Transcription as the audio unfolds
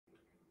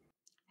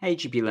Hey,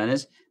 GP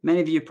learners. Many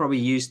of you probably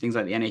use things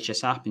like the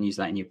NHS app and use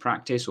that in your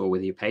practice or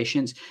with your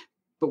patients.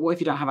 But what if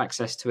you don't have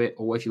access to it?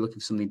 Or what if you're looking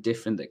for something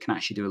different that can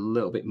actually do a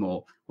little bit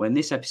more? Well, in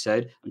this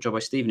episode, I'm joined by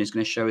Stephen, who's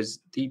going to show us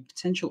the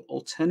potential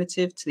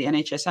alternative to the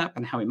NHS app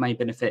and how it may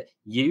benefit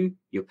you,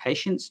 your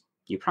patients,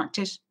 your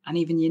practice, and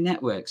even your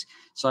networks.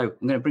 So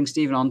I'm going to bring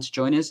Stephen on to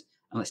join us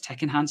and let's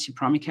tech enhance your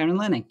primary care and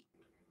learning.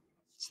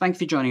 So thank you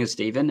for joining us,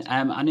 Stephen.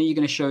 I know you're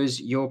going to show us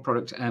your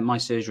product,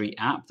 MySurgery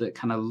App, that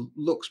kind of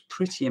looks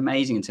pretty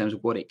amazing in terms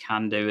of what it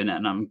can do, and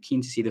I'm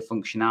keen to see the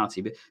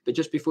functionality. But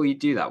just before you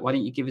do that, why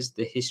don't you give us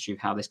the history of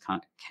how this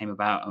kind of came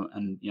about,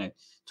 and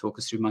talk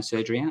us through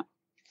MySurgery App?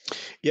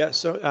 Yeah,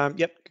 so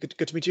yep,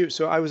 good to meet you.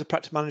 So I was a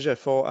practice manager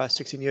for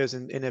 16 years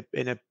in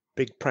a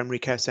big primary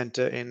care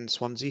centre in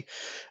Swansea,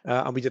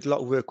 and we did a lot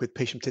of work with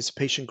patient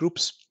participation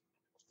groups.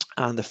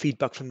 And the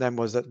feedback from them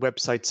was that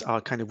websites are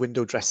kind of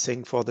window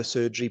dressing for the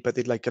surgery, but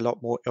they'd like a lot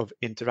more of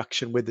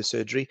interaction with the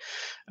surgery.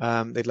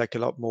 They'd like a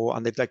lot more,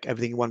 and they'd like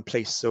everything in one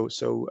place. So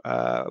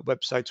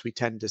websites, we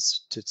tend to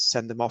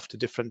send them off to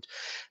different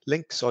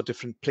links or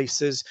different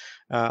places.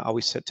 Or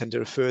we tend to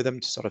refer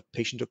them to sort of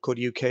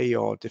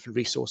patient.co.uk or different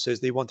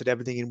resources. They wanted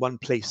everything in one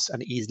place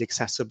and easily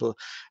accessible.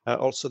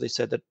 Also, they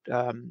said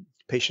that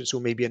patients who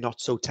maybe are not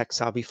so tech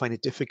savvy find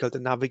it difficult to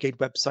navigate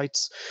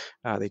websites.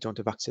 They don't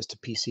have access to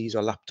PCs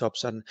or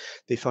laptops, and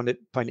they find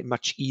it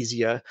much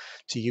easier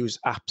to use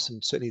apps.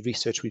 And certainly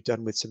research we've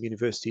done with some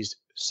universities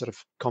sort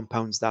of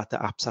compounds that the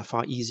apps are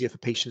far easier for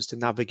patients to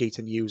navigate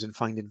and use and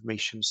find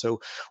information. So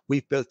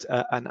we've built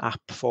an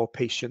app for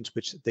patients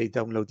which they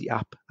download the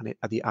app, and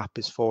the app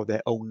is for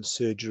their own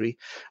surgery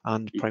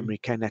and Mhm. primary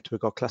care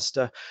network or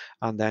cluster,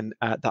 and then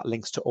that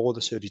links to all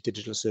the surgery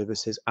digital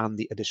services and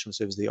the additional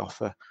services they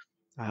offer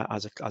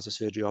as a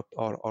surgery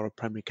or a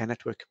primary care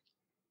network.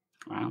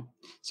 Wow.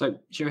 So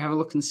shall we have a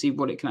look and see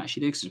what it can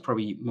actually do? Because it's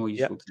probably more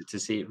Yeah, useful to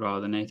see it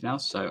rather than anything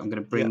else. So I'm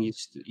going to yeah. bring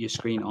your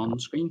screen on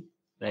screen.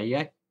 There you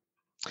go.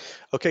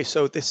 Okay,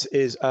 so this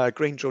is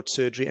Grange Road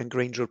Surgery and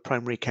Grange Road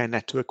Primary Care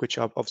Network, which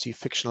are obviously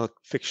fictional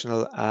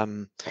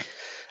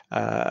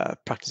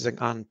practicing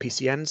and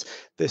PCNs.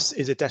 This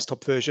is a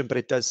desktop version, but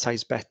it does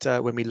size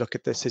better. When we look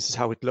at this, this is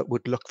how it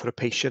would look for a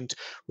patient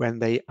when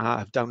they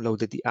have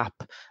downloaded the app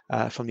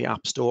from the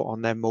App Store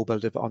on their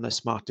on a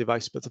smart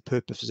device. But for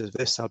purposes of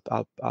this,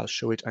 I'll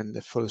show it on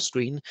the full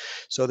screen.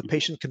 So the Mhm.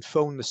 patient can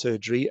phone the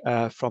surgery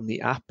from the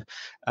app,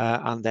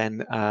 and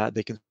then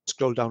they can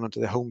scroll down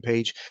onto the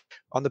homepage.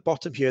 On the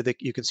bottom here,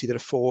 you can see there are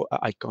four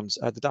icons: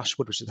 the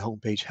dashboard, which is the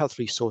homepage, health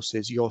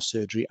resources, your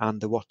surgery,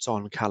 and the what's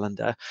on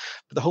calendar.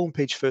 But the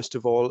homepage, first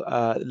of all,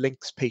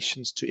 links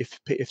patients to, if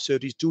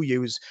surgeries do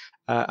use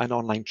an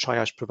online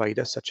triage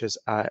provider such as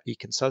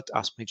eConsult,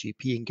 Ask My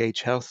GP,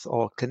 Engage Health,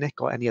 or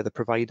Clinic, or any other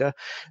provider,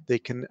 they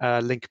can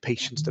link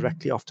patients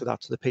directly off to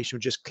that. So the patient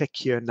would just click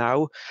here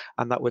now,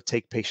 and that would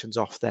take patients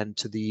off then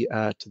to the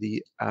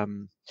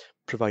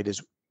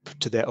providers,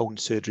 to their own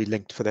surgery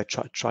linked for their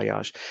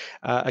triage.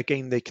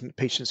 Again,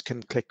 patients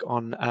can click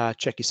on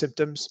check your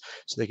symptoms,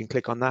 so they can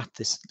click on that.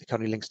 This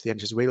currently links to the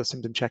NHS Wales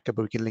symptom checker,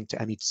 but we can link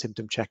to any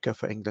symptom checker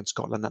for England,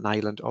 Scotland, and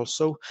Ireland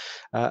also.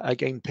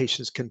 Again,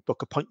 patients can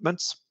book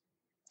appointments.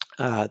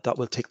 That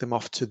will take them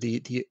off to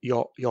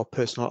your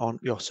personal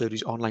your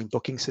surgery's online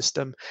booking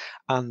system,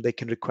 and they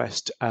can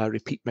request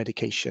repeat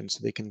medication. So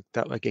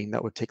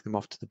that would take them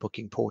off to the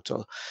booking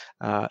portal.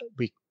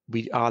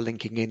 We are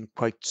linking in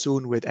quite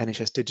soon with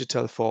NHS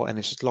Digital for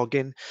NHS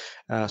login,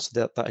 so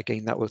that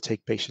again that will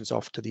take patients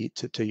off to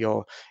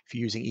your, if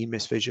you're using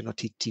EMIS Vision or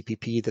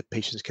TPP, that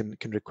patients can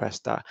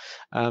request that.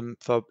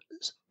 For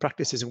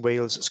practices in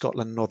Wales,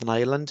 Scotland, Northern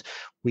Ireland,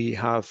 we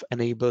have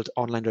enabled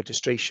online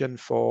registration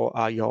for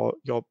your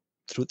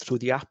through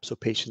the app, so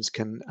patients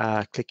can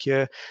click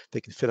here, they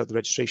can fill out the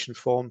registration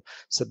form,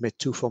 submit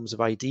two forms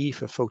of ID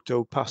for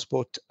photo,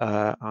 passport,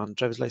 and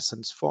driver's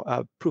license, for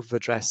proof of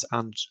address,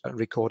 and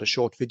record a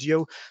short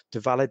video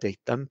to validate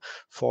them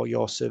for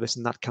your service,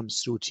 and that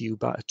comes through to you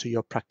to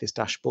your practice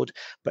dashboard.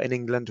 But in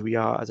England, we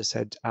are, as I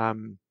said,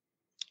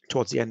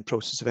 towards the end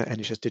process of an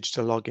NHS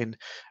digital login,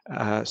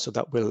 so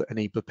that will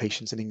enable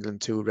patients in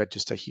England to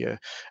register here.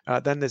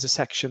 Then there's a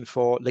section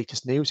for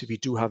latest news. If you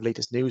do have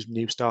latest news,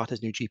 new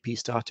starters, new GP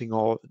starting,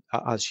 or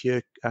as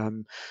here,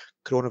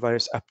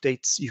 coronavirus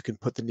updates, you can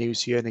put the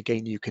news here, and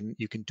again you can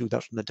do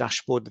that from the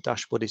dashboard. The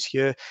dashboard is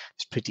here.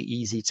 It's pretty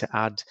easy to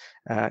add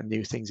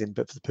new things in,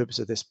 but for the purpose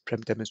of this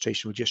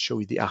demonstration, we'll just show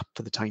you the app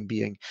for the time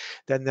being.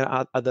 Then there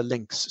are other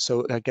links,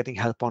 so getting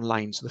help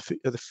online. So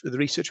the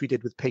research we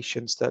did with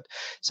patients, that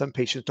some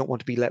patients don't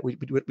want to be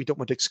we don't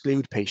want to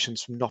exclude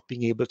patients from not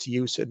being able to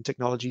use certain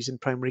technologies in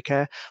primary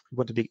care. We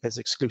want to be as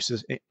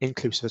inclusive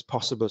as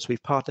possible. So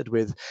we've partnered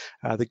with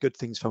the Good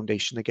Things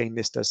Foundation. Again,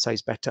 this does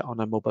size better on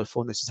a mobile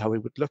phone. This is how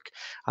it would look,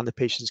 and the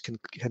patients can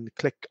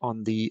click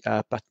on the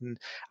button,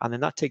 and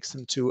then that takes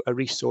them to a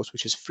resource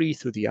which is free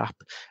through the app,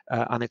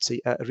 and it's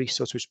a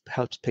resource which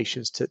helps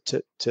patients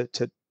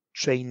to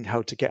trained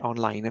how to get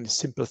online, and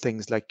simple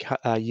things like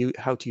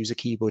how to use a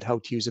keyboard, how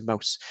to use a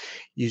mouse,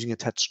 using a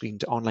touchscreen,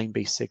 to online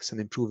basics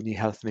and improving your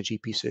health in a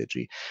GP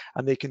surgery.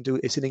 And they can do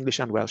it's in English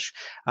and Welsh,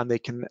 and they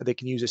can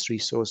use this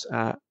resource,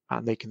 and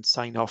they can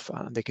sign off,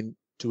 and they can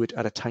do it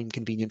at a time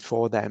convenient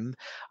for them.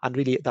 And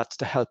really, that's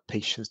to help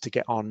patients to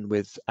get on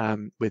with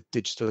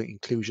digital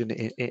inclusion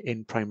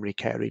in primary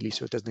care, really,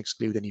 so it doesn't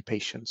exclude any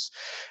patients.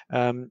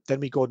 Then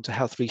we go into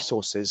health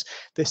resources.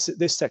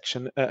 This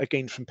section,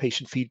 again, from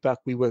patient feedback,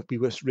 we were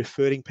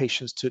referring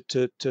patients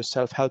to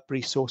self-help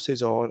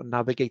resources or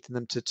navigating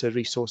them to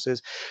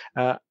resources,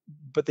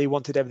 but they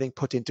wanted everything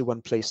put into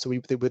one place, so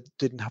they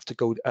didn't have to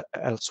go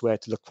elsewhere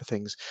to look for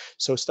things.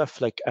 So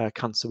stuff like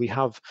cancer, we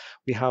have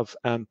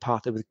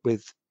partnered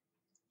with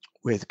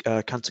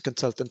cancer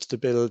consultants to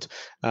build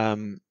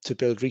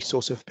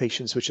resources for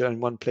patients which are in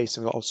one place,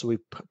 and also we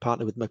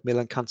partner with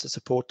Macmillan Cancer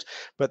Support.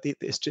 But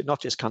it's not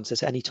just cancer;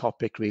 it's any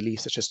topic really,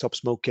 such as stop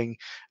smoking.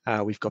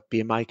 We've got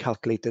BMI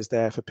calculators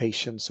there for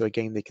patients, so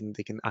again they can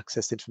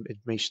access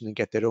information and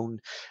get their own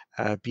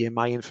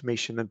BMI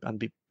information and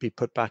be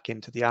put back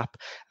into the app.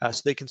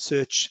 So they can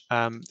search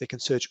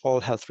all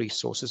health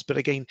resources. But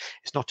again,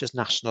 it's not just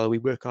national. We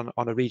work on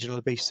a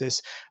regional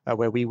basis,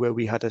 where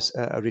we had a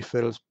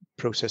referral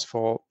process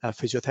for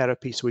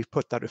physiotherapy, so we've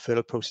put that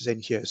referral process in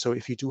here. So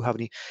if you do have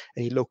any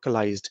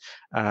localized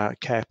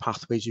care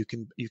pathways, you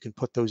can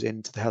put those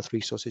into the health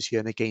resources here,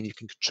 and again you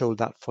can control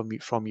that from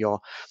your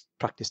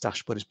practice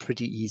dashboard. It's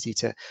pretty easy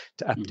to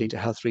update a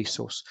health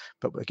resource,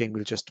 but again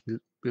we'll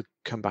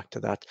come back to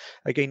that.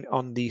 Again,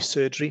 on the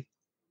surgery,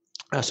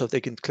 so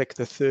they can click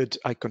the third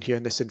icon here,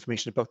 and this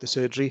information about the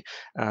surgery.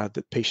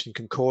 The patient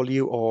can call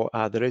you, or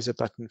there is a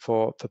button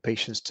for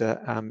patients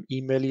to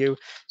email you.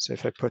 So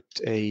if I put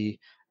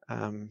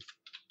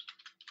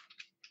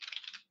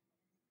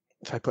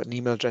an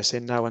email address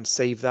in now and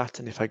save that,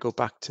 and if I go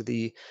back to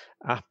the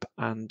app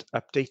and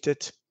update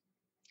it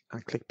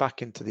and click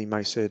back into the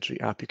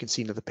MySurgery app, you can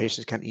see now the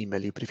patients can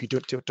email you. But if you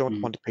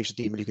don't want a patient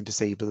to email, you can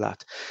disable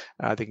that.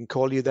 They can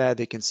call you there.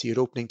 They can see your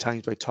opening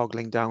times by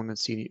toggling down and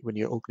see when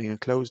you're opening and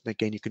closed. And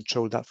again, you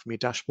control that from your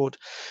dashboard.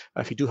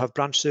 If you do have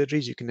branch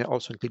surgeries, you can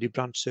also include your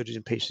branch surgeries,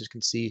 and patients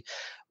can see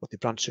what the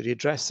branch surgery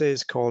address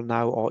is, call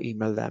now or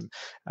email them.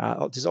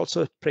 There's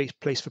also a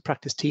place for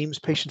practice teams.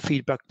 Patient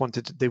feedback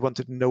they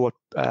wanted to know what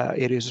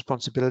areas of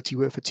responsibility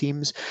were for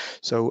teams.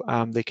 So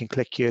they can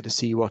click here to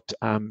see what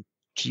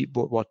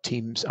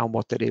teams and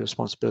what their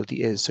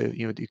responsibility is. So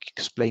you can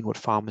explain what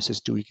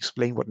pharmacists do, you can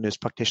explain what nurse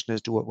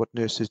practitioners do, what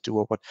nurses do,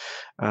 or what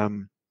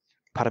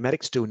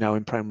paramedics do now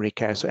in primary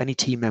care. So any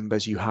team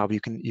members you have, you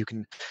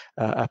can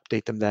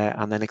update them there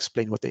and then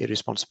explain what their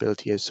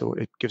responsibility is. So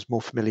it gives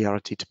more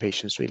familiarity to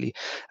patients, really.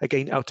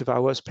 Again, out of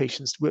hours,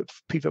 feedback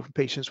from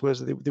patients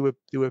was they were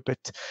a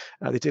bit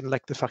they didn't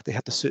like the fact they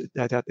had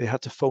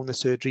to phone the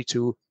surgery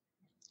to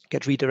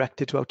get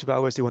redirected to out of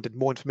hours. They wanted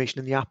more information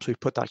in the app, so we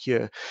put that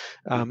here.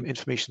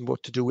 Information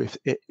what to do if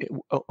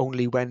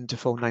only when to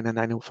phone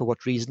 999, for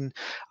what reason,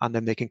 and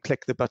then they can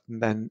click the button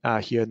then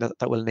here, and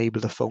that will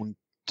enable the phone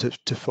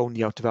to phone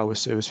the out of hours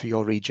service for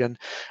your region,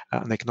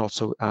 and they can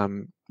also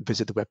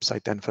visit the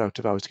website then for out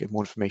of hours to get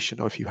more information.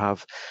 Or if you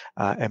have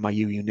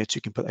MIU units,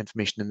 you can put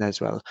information in there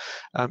as well.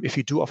 If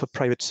you do offer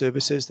private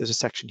services, there's a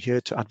section here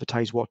to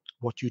advertise what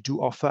you do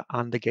offer,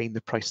 and again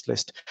the price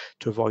list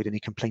to avoid any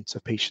complaints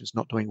of patients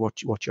not knowing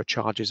what your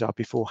charges are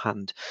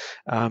beforehand.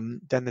 Then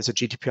there's a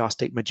GDPR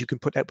statement. You can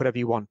put out whatever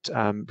you want,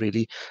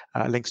 really.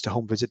 Links to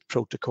home visit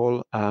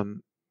protocol.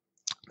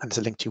 And there's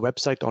a link to your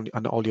website on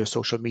all your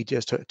social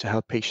medias to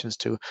help patients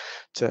to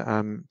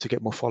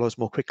get more followers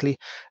more quickly.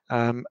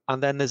 And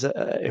then there's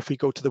if we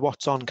go to the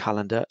what's on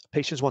calendar,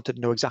 patients wanted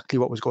to know exactly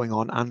what was going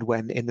on and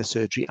when in the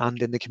surgery and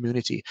in the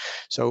community.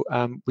 So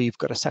we've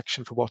got a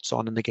section for what's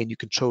on, and again you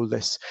control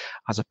this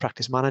as a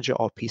practice manager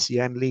or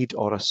PCN lead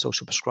or a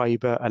social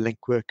prescriber, a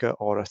link worker,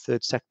 or a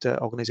third sector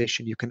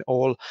organization. You can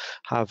all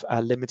have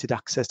limited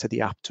access to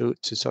the app to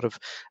sort of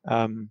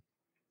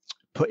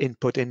put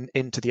input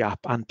into the app,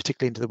 and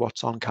particularly into the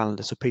what's on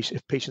calendar. So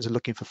if patients are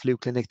looking for flu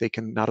clinic, they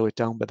can narrow it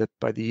down by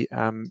the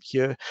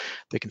here.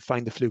 They can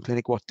find the flu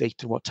clinic, what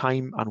date and what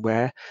time and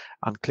where,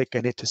 and click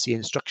on it to see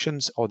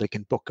instructions, or they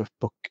can book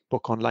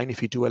online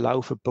if you do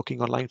allow for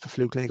booking online for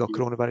flu clinic or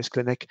coronavirus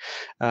clinic.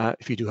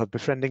 If you do have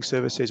befriending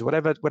services,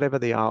 whatever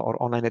they are, or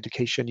online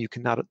education, you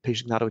can narrow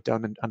it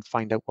down and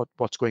find out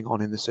what's going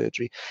on in the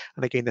surgery.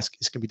 And again, this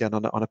can be done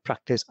on a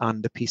practice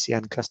and a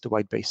PCN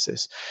cluster-wide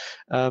basis.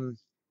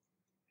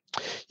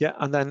 Yeah,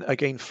 and then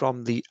again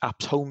from the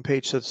app's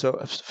homepage, so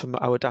from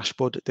our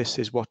dashboard, this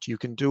is what you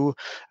can do.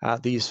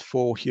 These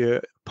four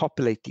here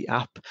populate the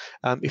app.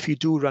 If you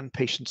do run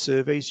patient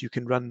surveys, you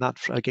can run that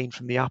again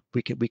from the app.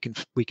 We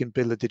can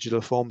build the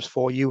digital forms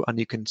for you, and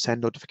you can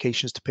send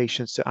notifications to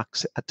patients to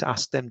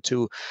ask them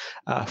to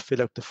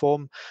fill out the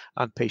form,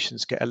 and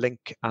patients get a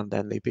link, and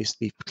then they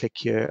basically click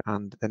here,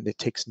 and then it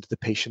takes into the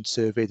patient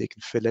survey. They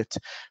can fill it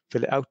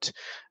out.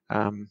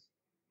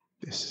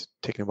 This is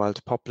taking a while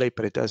to populate,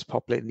 but it does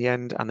populate in the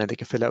end, and then they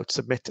can fill out,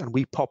 submit, and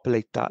we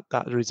populate that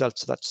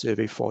results of that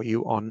survey for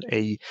you on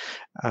a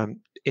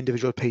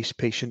individual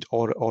patient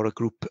or a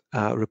group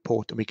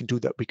report, and we can do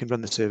that. We can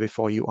run the survey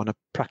for you on a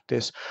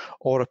practice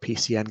or a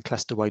PCN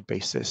cluster-wide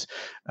basis.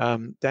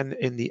 Then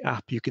in the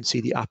app, you can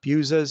see the app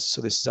users.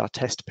 So this is our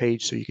test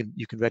page. So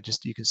you can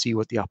register. You can see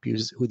what the app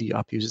users, who the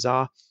app users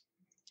are.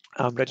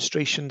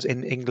 Registrations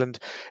in England,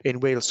 in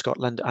Wales,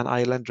 Scotland and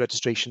Ireland,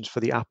 registrations for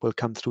the app will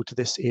come through to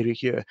this area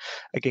here.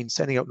 Again,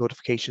 sending out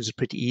notifications is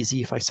pretty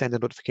easy. If I send a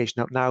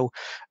notification out now,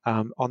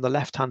 on the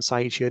left-hand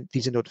side here,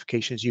 these are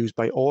notifications used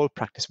by all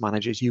practice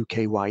managers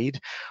UK-wide.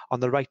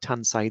 On the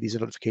right-hand side, these are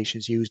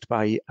notifications used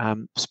by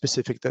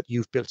specific that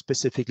you've built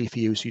specifically for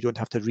you, so you don't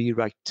have to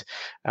rewrite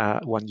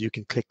ones. You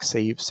can click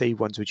save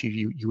ones which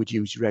you would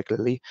use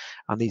regularly,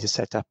 and these are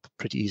set up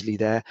pretty easily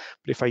there.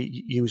 But if I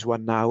use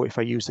one now, if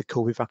I use the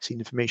COVID vaccine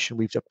information,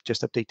 we've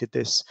just updated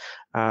this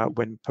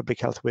when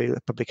Public Health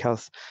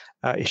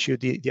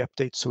issued the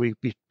update. So we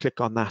click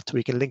on that.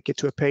 We can link it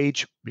to a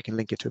page. We can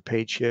link it to a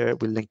page here.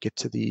 We'll link it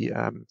to the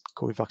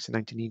COVID vaccine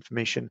 19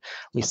 information.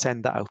 We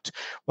send that out.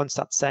 Once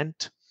that's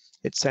sent,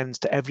 it sends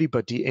to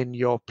everybody in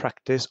your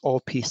practice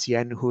or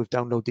PCN who have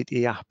downloaded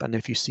the app. And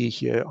if you see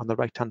here on the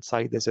right-hand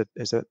side, there's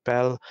a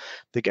bell.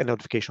 They get a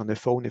notification on their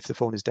phone if the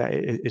phone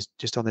is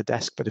just on the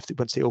desk. But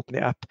once they open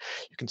it up,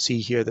 you can see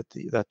here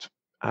that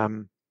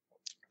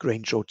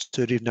Grange Road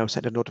Surgery have now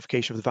sent a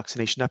notification of the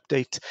vaccination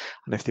update,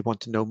 and if they want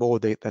to know more,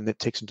 then it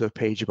takes them to a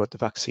page about the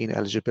vaccine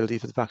eligibility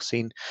for the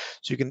vaccine.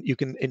 So you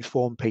can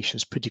inform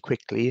patients pretty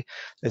quickly.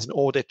 There's an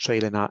audit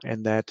trail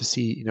in there to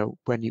see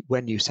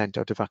when you sent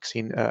out a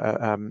vaccine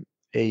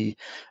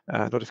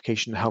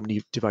notification, how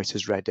many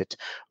devices read it.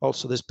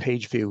 Also, there's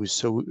page views.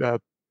 So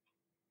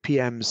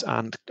PMs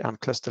and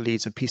cluster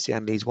leads and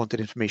PCN leads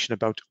wanted information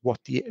about what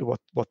the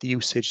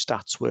usage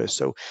stats were.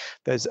 So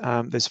there's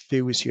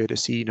views here to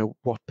see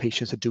what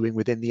patients are doing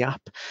within the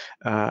app,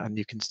 and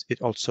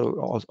it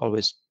also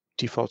always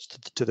defaults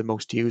to the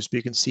most used, but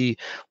you can see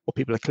what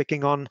people are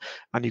clicking on,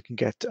 and you can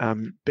get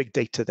big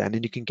data then,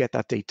 and you can get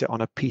that data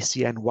on a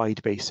PCN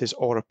wide basis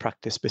or a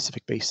practice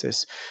specific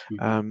basis.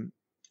 And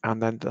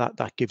then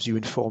that gives you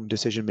informed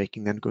decision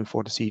making then going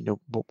forward to see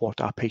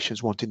what our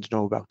patients wanting to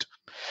know about.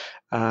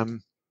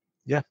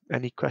 Yeah,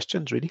 any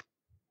questions really?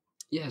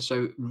 Yeah,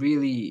 so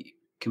really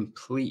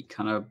complete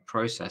kind of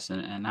process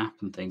and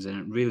app and things, and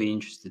I'm really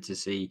interested to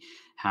see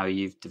how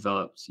you've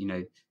developed,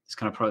 this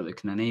kind of product that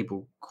can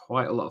enable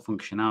quite a lot of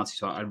functionality.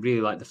 So I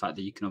really like the fact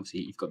that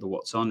you've got the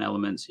what's on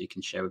element, so you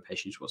can share with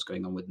patients what's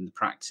going on within the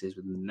practices,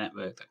 within the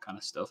network, that kind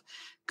of stuff,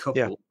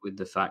 coupled with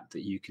the fact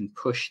that you can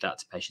push that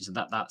to patients, and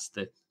that's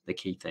the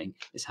key thing,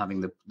 is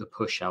having the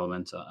push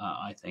element,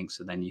 I think.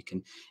 So then you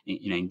can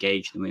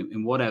engage them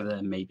in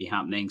whatever may be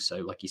happening. So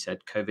like you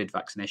said, COVID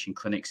vaccination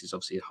clinics is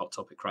obviously a hot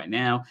topic right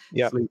now.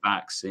 Flu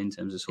vax in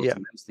terms of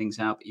sorting those things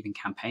out, even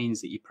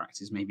campaigns that your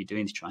practice may be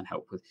doing to try and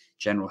help with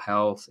general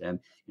health,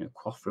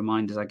 cough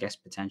reminders, I guess,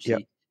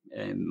 potentially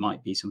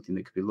might be something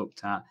that could be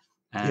looked at.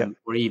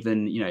 Or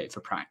even, if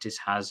a practice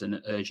has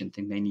an urgent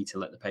thing they need to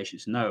let the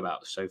patients know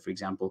about. So for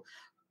example,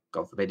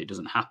 God forbid it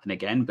doesn't happen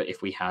again, but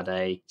if we had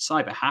a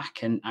cyber hack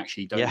and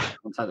actually don't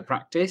contact the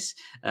practice,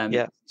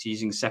 it's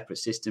using a separate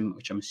system,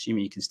 which I'm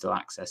assuming you can still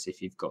access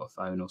if you've got a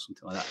phone or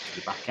something like that to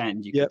the back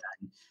end. You can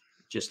then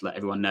just let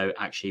everyone know,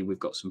 actually, we've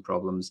got some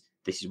problems.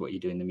 This is what you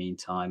do in the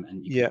meantime,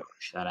 and you can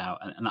push that out.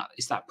 And that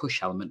it's that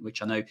push element,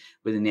 which I know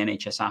within the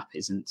NHS app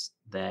isn't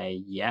there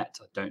yet.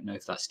 I don't know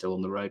if that's still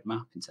on the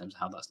roadmap in terms of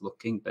how that's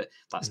looking, but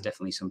that's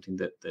definitely something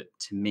that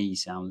to me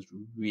sounds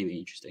really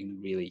interesting,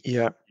 really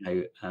a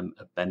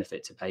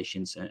benefit to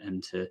patients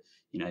and to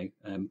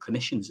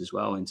clinicians as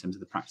well, in terms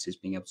of the practice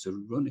being able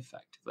to run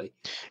effectively.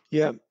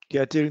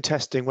 During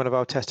testing, one of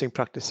our testing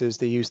practices,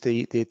 they used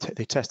they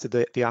tested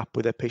the app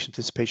with their patient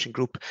participation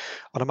group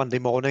on a Monday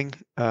morning.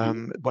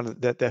 One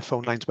of their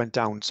phone lines went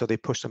down, so they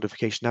pushed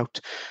notification out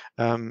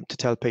to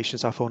tell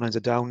patients our phone lines are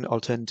down.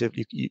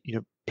 Alternatively,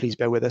 please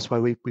bear with us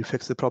while we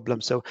fix the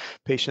problem. So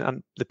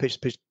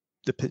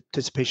the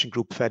participation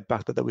group fed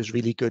back that was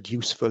really good,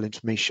 useful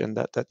information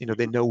that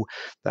they know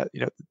that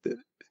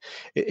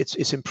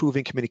it's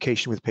improving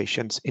communication with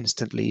patients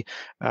instantly.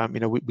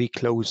 We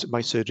close,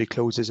 MySurgery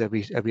closes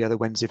every other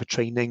Wednesday for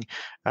training.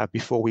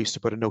 Before, we used to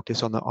put a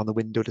notice on the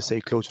window to say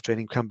close for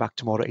training, come back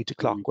tomorrow at 8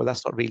 o'clock. Well,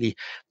 that's not really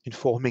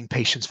informing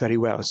patients very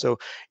well. So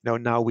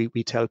now we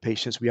tell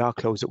patients we are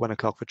closed at 1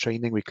 o'clock for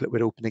training.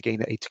 We're open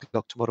again at 8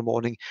 o'clock tomorrow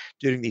morning.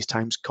 During these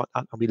times,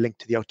 and we link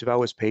to the out of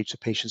hours page so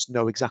patients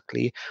know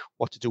exactly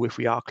what to do if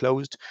we are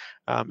closed.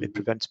 It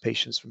prevents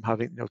patients from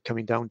having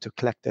coming down to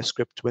collect their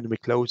script when we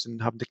close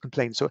and having to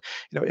complain. So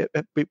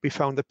we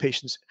found that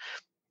patients,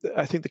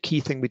 I think the key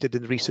thing we did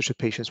in the research with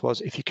patients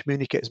was, if you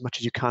communicate as much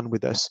as you can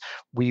with us,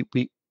 we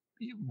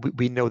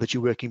know that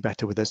you're working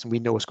better with us and we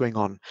know what's going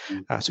on.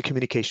 So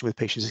communication with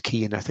patients is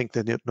key. And I think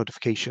the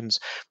notifications,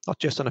 not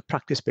just on a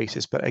practice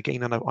basis, but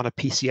again on a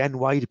PCN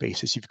wide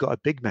basis, you've got a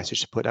big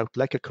message to put out,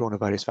 like a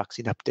coronavirus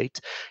vaccine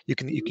update. You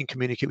can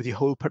communicate with your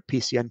whole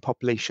PCN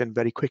population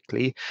very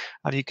quickly,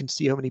 and you can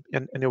see how many.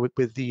 And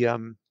with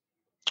the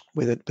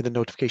with the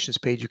notifications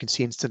page, you can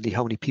see instantly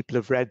how many people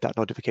have read that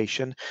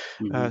notification.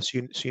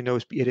 So you know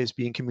it is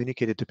being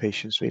communicated to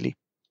patients, really.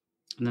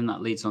 And then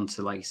that leads on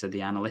to, like you said,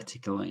 the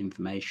analytical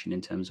information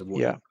in terms of what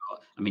Yeah, you've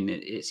got. I mean,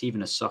 it's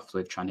even a soft way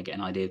of trying to get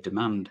an idea of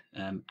demand,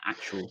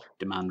 actual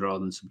demand rather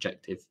than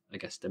subjective, I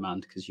guess,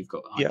 demand, because you've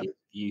got yeah. ideas of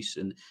use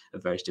and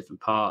of various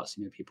different parts.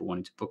 You know, people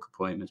wanting to book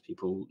appointments,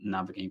 people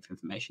navigating for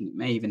information. It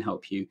may even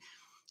help you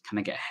kind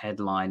of get head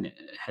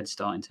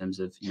start in terms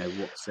of, you know,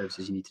 what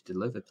services you need to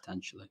deliver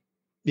potentially.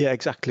 Yeah,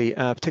 exactly.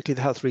 Particularly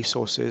the health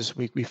resources.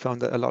 We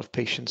found that a lot of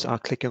patients are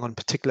clicking on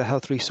particular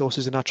health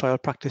resources in our trial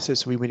practices.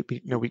 So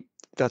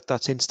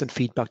that's instant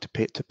feedback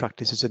to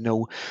practices to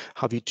know,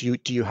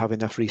 do you have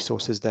enough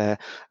resources there?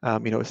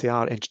 If they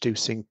are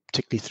introducing,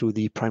 particularly through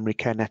the primary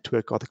care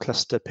network or the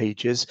cluster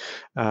pages,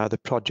 the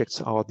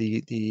projects or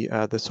the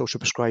social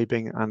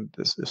prescribing and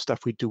the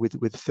stuff we do with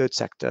the third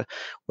sector,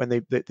 when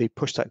they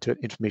push that to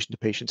information to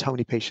patients, how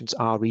many patients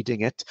are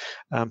reading it,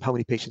 how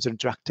many patients are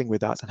interacting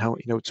with that, and how,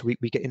 so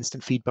we get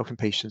instant feedback from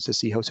patients to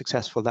see how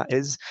successful that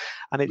is,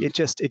 and it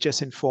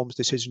just informs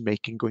decision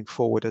making going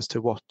forward as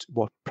to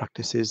what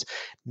practices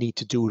need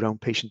to do around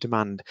patient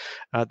demand.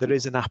 There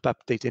is an app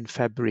update in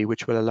February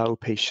which will allow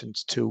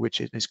patients to, which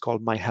is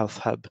called My Health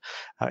Hub.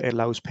 It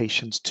allows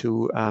patients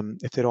to,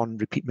 if they're on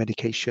repeat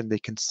medication, they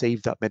can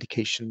save that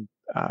medication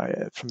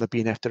from the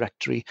BNF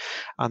directory,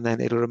 and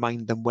then it'll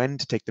remind them when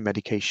to take the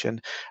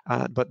medication.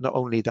 But not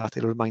only that,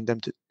 it'll remind them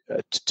to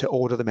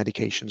order the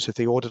medication. So if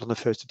they ordered on the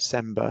 1st of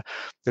December,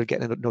 they'll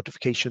get a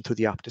notification through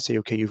the app to say,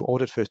 okay, you've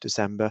ordered 1st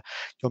December,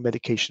 your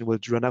medication will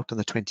run out on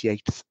the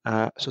 28th.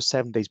 So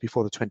 7 days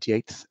before the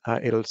 28th,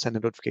 it'll send a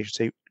notification,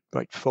 say,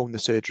 right, phone the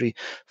surgery,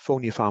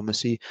 phone your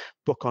pharmacy,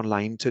 book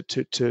online to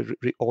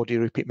order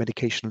your repeat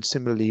medication. And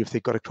similarly, if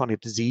they've got a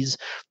chronic disease,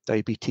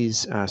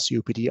 diabetes,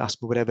 COPD,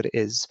 asthma, whatever it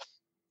is,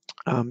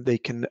 they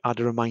can add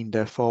a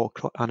reminder for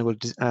annual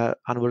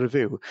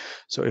review.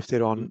 So if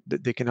they're on,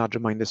 they can add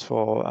reminders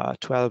for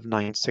 12,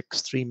 9,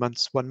 6, 3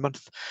 months, 1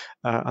 month,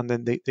 and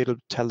then they'll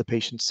tell the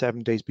patient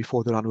 7 days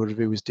before their annual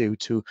review is due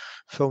to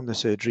phone the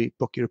surgery,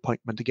 book your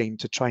appointment again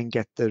to try and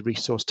get the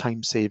resource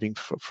time saving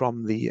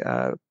from the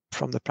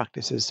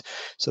practices,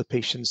 so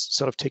patients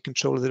sort of take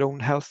control of their own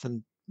health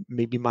and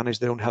maybe manage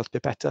their own health a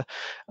bit better.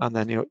 And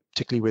then,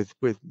 particularly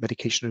with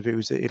medication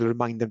reviews, it'll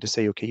remind them to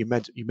say, okay, your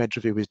med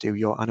review is due,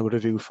 your annual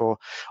review or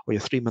your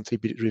 3 monthly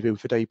review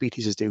for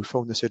diabetes is due,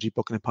 phone the surgery,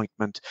 book an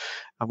appointment.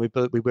 And we're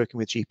working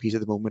with GPs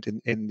at the moment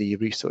in the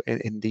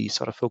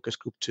sort of focus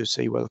group to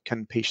say, well,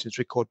 can patients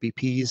record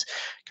BPs?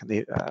 Can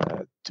they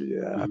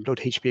upload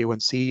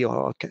HbA1c?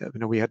 Or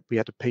we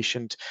had a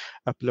patient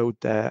upload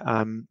their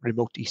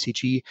remote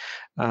ECG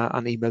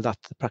and email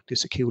that to the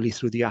practice securely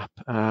through the app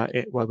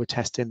while we're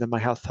testing the My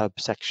Health Hub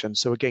section.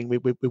 So again,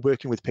 we're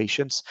working with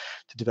patients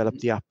to develop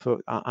the app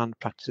and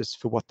practices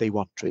for what they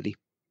want, really.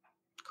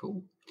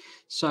 Cool.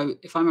 So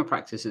if I'm a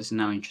practice that's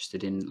now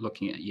interested in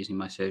looking at using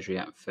my surgery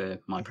app for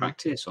my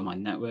practice or my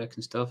network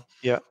and stuff,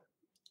 Yeah.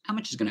 how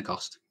much is it going to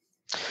cost?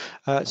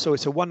 So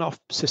it's a one-off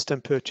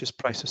system purchase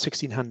price of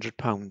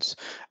 £1,600,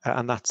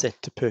 and that's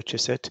it to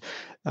purchase it.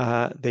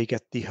 They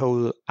get the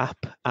whole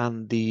app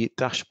and the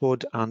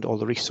dashboard and all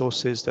the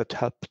resources that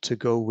help to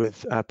go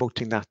with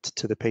promoting that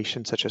to the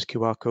patient, such as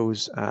QR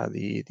codes,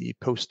 the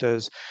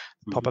posters,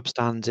 pop-up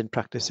stands in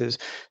practices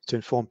to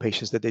inform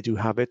patients that they do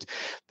have it.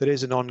 There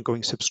is an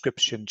ongoing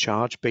subscription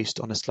charge based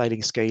on a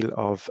sliding scale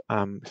of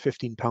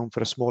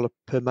 £15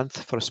 per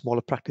month for a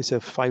smaller practice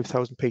of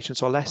 5,000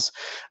 patients or less,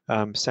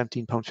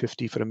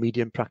 £17.50 for a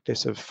medium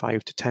practice of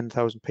 5 to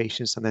 10,000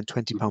 patients, and then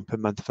 £20 per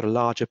month for a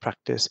larger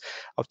practice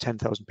of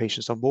 10,000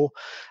 patients or more.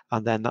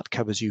 And then that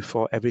covers you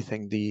for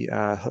everything, the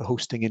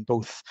hosting in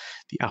both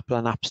the Apple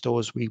and App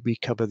stores. We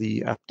cover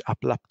the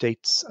Apple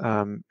updates.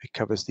 It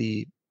covers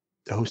the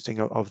hosting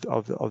of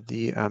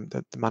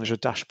the manager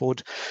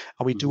dashboard,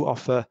 and we do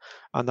offer,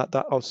 and that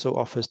also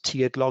offers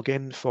tiered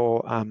login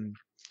for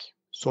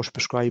social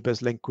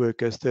prescribers, link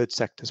workers, third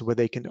sectors, where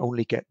they can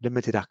only get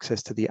limited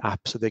access to the app,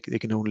 so they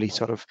can only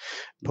sort of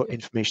put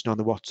information on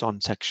the what's on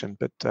section,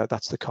 but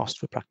that's the cost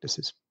for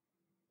practices.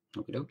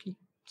 Okie dokie.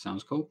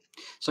 Sounds cool.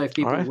 So if All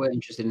people right. were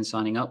interested in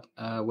signing up,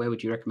 where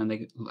would you recommend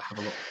they have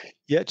a look?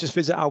 Yeah, just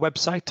visit our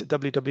website,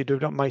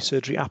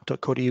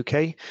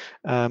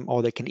 www.mysurgeryapp.co.uk,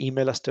 or they can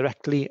email us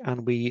directly,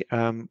 and we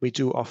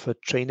do offer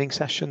training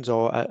sessions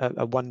or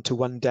a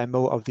one-to-one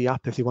demo of the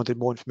app if they wanted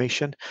more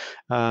information.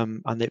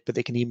 But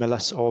they can email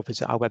us or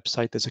visit our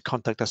website. There's a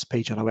contact us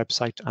page on our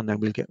website, and then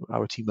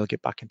our team will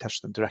get back in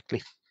touch with them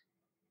directly.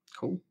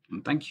 Cool.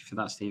 And thank you for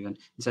that, Stephen.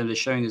 In terms of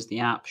showing us the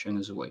app, showing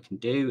us what it can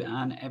do,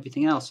 and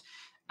everything else.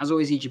 As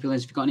always, EGP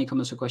learners, if you've got any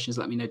comments or questions,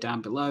 let me know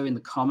down below in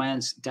the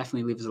comments.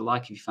 Definitely leave us a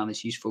like if you found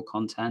this useful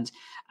content.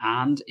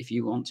 And if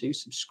you want to,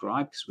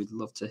 subscribe, because we'd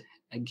love to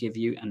give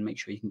you and make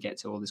sure you can get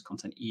to all this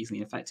content easily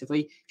and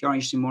effectively. If you're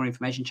interested in more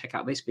information, check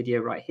out this video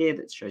right here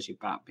that shows you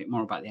a bit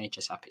more about the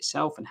NHS app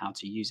itself and how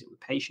to use it with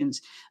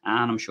patients.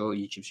 And I'm sure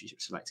YouTube's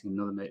selecting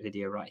another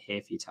video right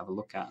here for you to have a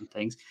look at and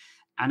things.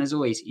 And as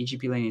always,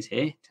 EGP Learning is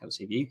here to help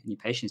save you and your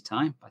patients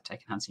time by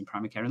taking enhancing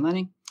primary care and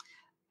learning.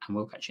 And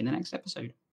we'll catch you in the next episode.